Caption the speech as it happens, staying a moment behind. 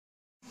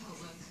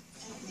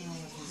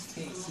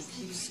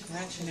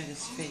scratching at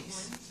his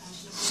face.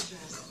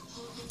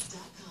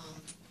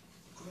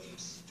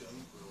 Grapes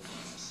don't grow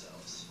by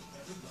themselves.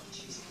 Every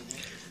bunch is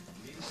connected.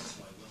 Maybe that's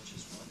why Welch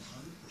is 100%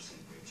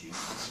 grape juice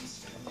brings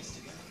families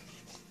together.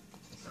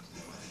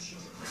 No added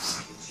sugar.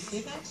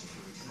 See that?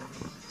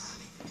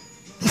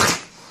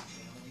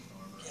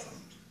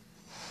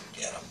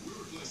 Get him. We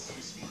replaced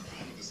Sony's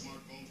smartphone with a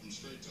smartphone from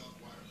Straight Talk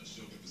Wireless.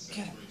 She'll get the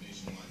same great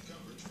nationwide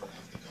coverage for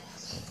half the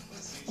cost.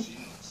 Let's see if she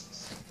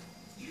knows.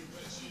 You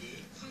bet she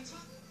did.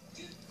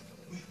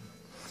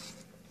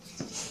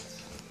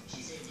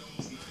 She saved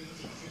almost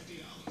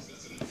 $950.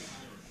 That's enough to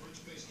hire a French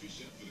pastry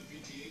chef for the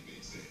PTA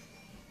bake sale.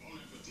 Bon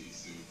appetit,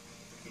 Sue.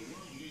 The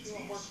world needs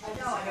more. I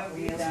know, I don't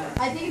read that.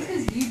 I think it's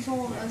because you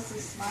told us to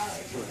smile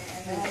at you,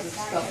 and then I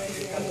smiled at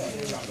you.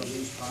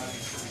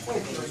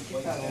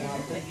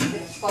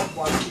 It's fun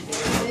watching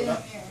They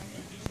don't hear.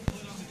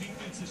 On the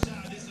defensive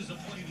side, this is a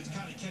play that's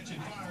kind of catching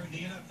fire in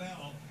the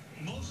NFL.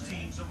 Most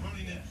teams are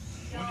running it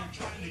when they're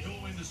trying to go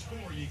in to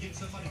score. You get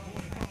somebody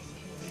going across the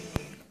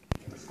field.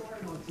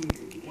 Scoring on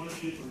TV, one or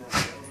two from that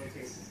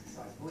locations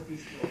inside.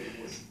 Northeast Florida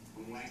was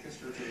from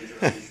Lancaster to the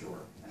Jersey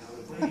Shore. And on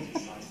the Brady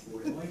side,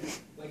 Florida,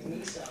 like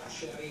Nissan,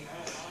 Chevy,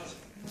 and Mazda.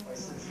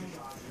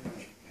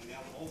 And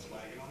now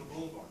Volkswagen on the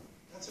Boulevard.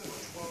 That's over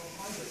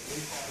 1,200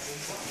 new cars and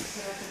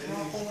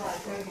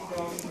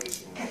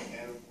trucks.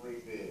 Every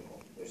vehicle.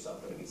 There's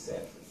something to be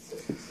said for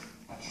consistency.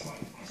 That's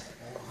right.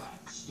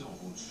 Still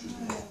won't shoot.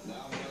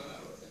 Now,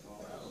 whatever. If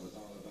all hell was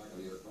on the back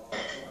of your car or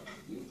truck,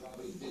 you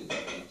probably did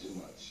eat too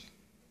much.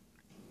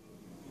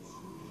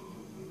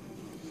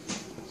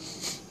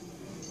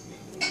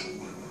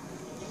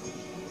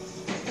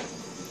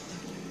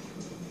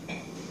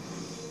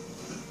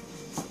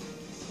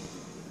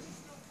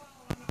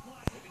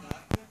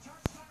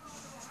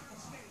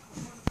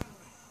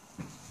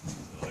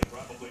 Well, they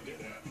probably did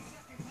that.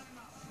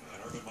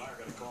 And Urban Meyer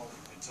got a call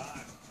in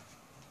time.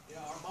 Yeah,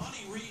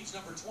 Armani Reeves,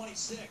 number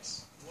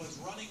 26, was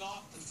running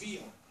off the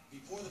field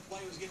before the play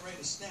was getting ready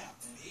to snap.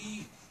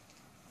 And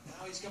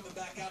now he's coming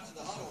back out to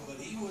the huddle, but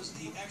he was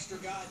the extra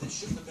guy that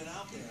shouldn't have been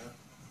out there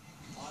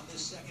on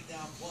this second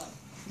down play.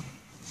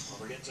 Don't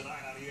forget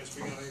tonight on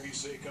ESPN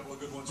ABC, a couple of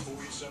good ones for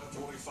you.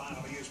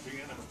 7:45 on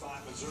ESPN, number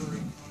 5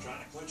 Missouri,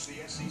 trying to clinch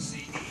the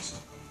SEC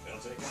East.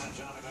 They'll take on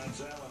Johnny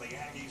Manziel and the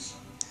Aggies.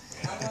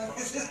 And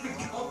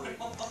rivalry,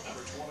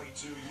 number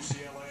 22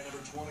 UCLA,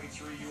 number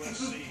 23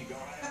 USC. Go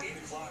right at 8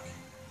 o'clock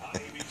on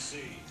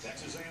ABC.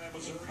 Texas A&M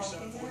Missouri,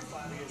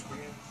 7:45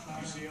 ESPN.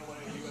 UCLA,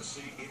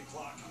 USC, 8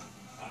 o'clock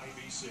on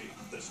ABC.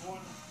 This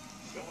one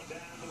going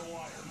down to the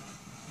wire.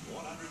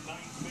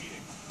 109th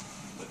meeting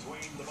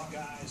between the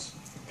Buckeyes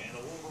and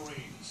the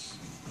Wolverines.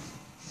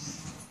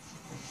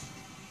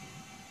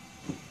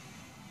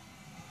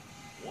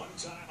 One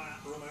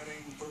timeout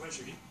remaining for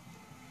Michigan.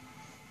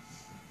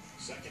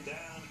 Second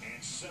down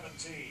and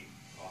 17.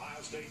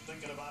 Ohio State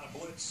thinking about a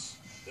blitz.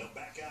 They'll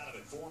back out of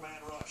it.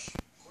 4-man rush.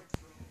 Quick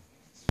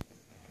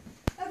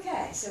throw.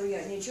 Okay, so we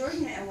got New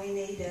Jordan, and we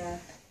need Ed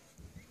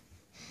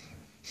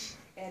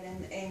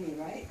and Amy,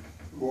 right?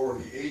 You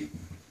already ate.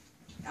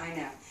 I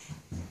know.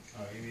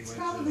 It's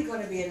probably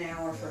going to be an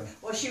hour for.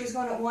 Well, she was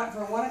going to want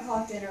for 1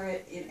 o'clock dinner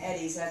in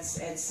Eddie's. That's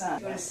Ed's son.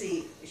 Going to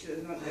see. They're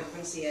going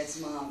to see Ed's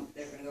mom.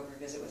 They're going to go over and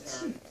visit with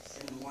her in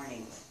the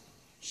morning.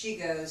 She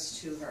goes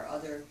to her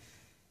other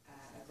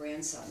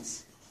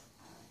grandson's.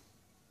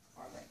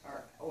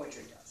 Or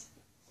Audrey does.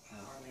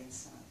 Arlene's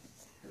son.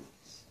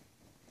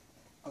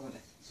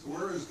 So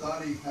where is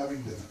Dottie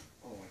having dinner?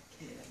 Oh, I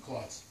can't.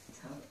 Klotz.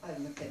 I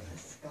look at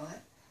this, Scott.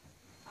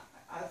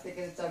 I think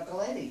it's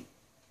Uncle Eddie.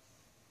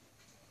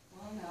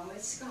 Well, no,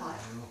 it's Scott.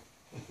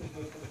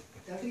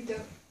 Don't he do?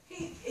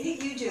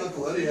 You do.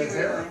 Uncle Eddie has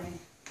hair.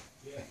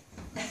 Yeah.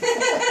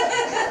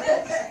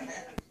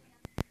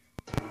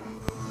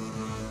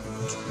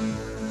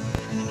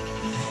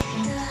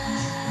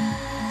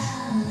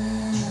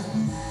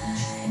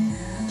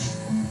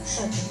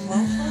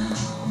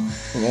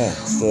 Yeah,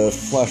 it's the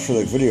flash for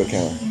the video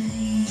camera.